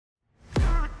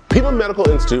Pima Medical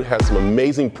Institute has some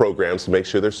amazing programs to make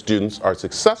sure their students are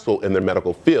successful in their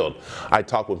medical field. I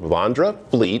talked with Valandra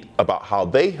Fleet about how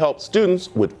they help students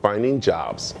with finding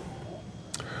jobs.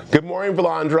 Good morning,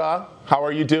 Valandra. How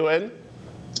are you doing?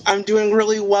 I'm doing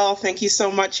really well. Thank you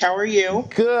so much. How are you?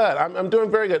 Good. I'm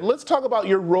doing very good. Let's talk about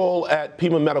your role at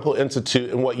Pima Medical Institute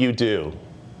and what you do.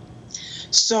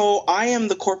 So I am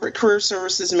the Corporate Career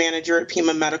Services Manager at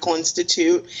Pima Medical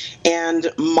Institute, and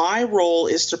my role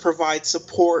is to provide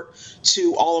support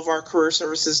to all of our career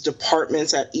services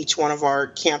departments at each one of our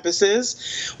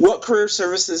campuses. What Career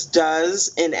Services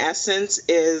does, in essence,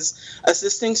 is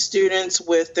assisting students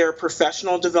with their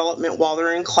professional development while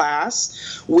they're in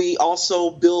class. We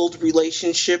also build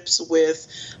relationships with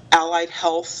allied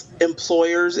health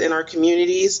employers in our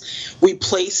communities. We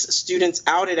place students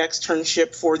out at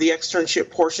externship for the externship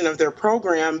portion of their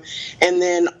program, and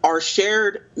then our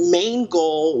shared main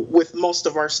goal with most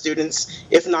of our students,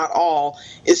 if not all,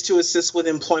 is to assist with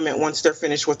employment once they're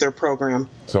finished with their program.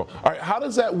 So, all right, how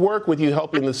does that work with you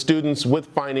helping the students with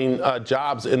finding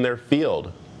jobs in their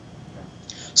field?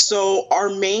 So our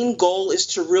main goal is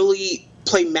to really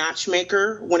play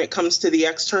matchmaker when it comes to the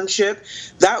externship.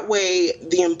 That way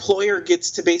the employer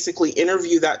gets to basically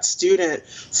interview that student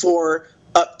for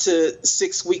up to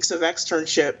 6 weeks of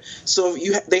externship. So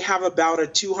they have about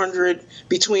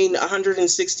between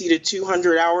 160 to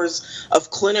 200 hours of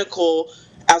clinical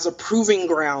as a proving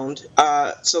ground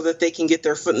so that they can get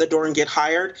their foot in the door and get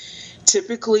hired.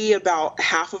 Typically, about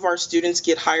half of our students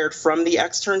get hired from the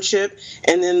externship,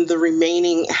 and then the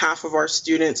remaining half of our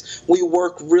students, we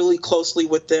work really closely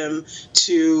with them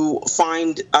to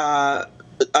find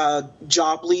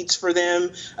job leads for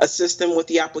them, assist them with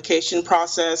the application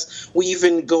process. We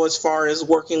even go as far as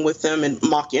working with them in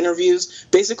mock interviews,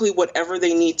 basically whatever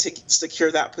they need to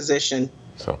secure that position.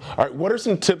 So, all right, what are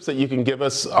some tips that you can give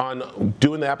us on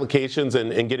doing the applications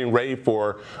and getting ready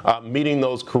for meeting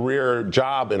those career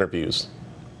job interviews?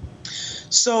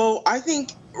 So I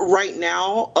think right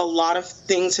now a lot of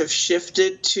things have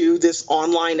shifted to this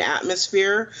online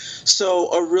atmosphere.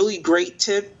 So a really great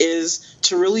tip is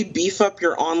to really beef up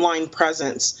your online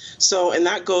presence. So, and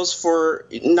that goes for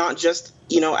not just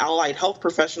allied health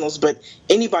professionals, but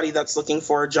anybody that's looking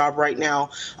for a job right now.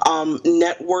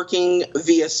 Networking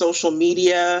via social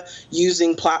media,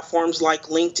 using platforms like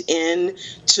LinkedIn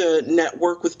to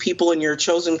network with people in your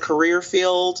chosen career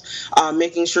field,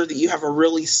 making sure that you have a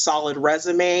really solid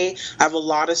resume. I have a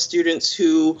lot of students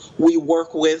who we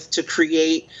work with to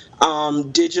create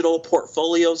digital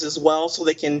portfolios as well, so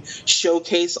they can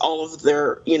showcase all of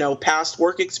their past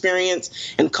work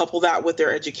experience and couple that with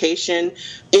their education.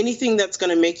 Anything that's going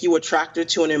to make you attractive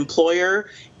to an employer,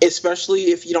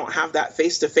 especially if you don't have that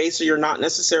face-to-face or you're not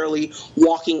necessarily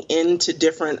walking into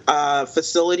different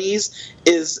facilities,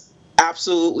 is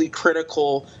absolutely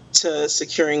critical to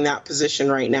securing that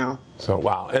position right now. So,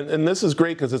 wow. And this is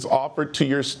great because it's offered to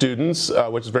your students,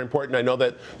 which is very important. I know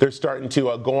that they're starting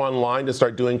to go online to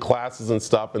start doing classes and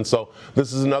stuff. And so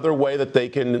this is another way that they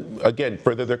can, again,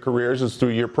 further their careers is through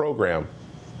your program.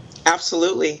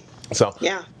 Absolutely. So,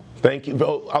 yeah. Thank you.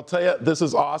 I'll tell you, this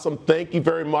is awesome. Thank you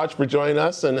very much for joining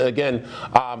us. And again,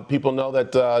 people know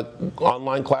that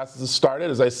online classes have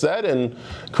started, as I said, and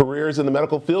careers in the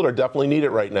medical field are definitely needed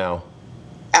right now.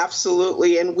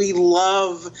 Absolutely, and we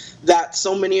love that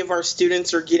so many of our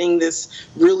students are getting this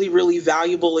really, really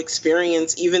valuable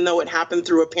experience, even though it happened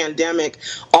through a pandemic.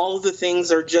 All of the things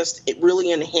are just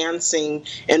really enhancing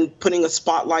and putting a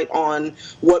spotlight on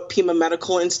what Pima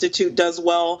Medical Institute does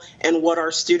well and what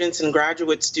our students and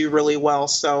graduates do really well.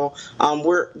 So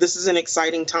this is an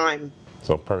exciting time.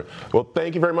 So perfect. Well,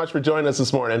 thank you very much for joining us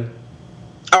this morning.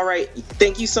 All right,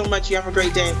 thank you so much. You have a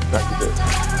great day. Thank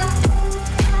you.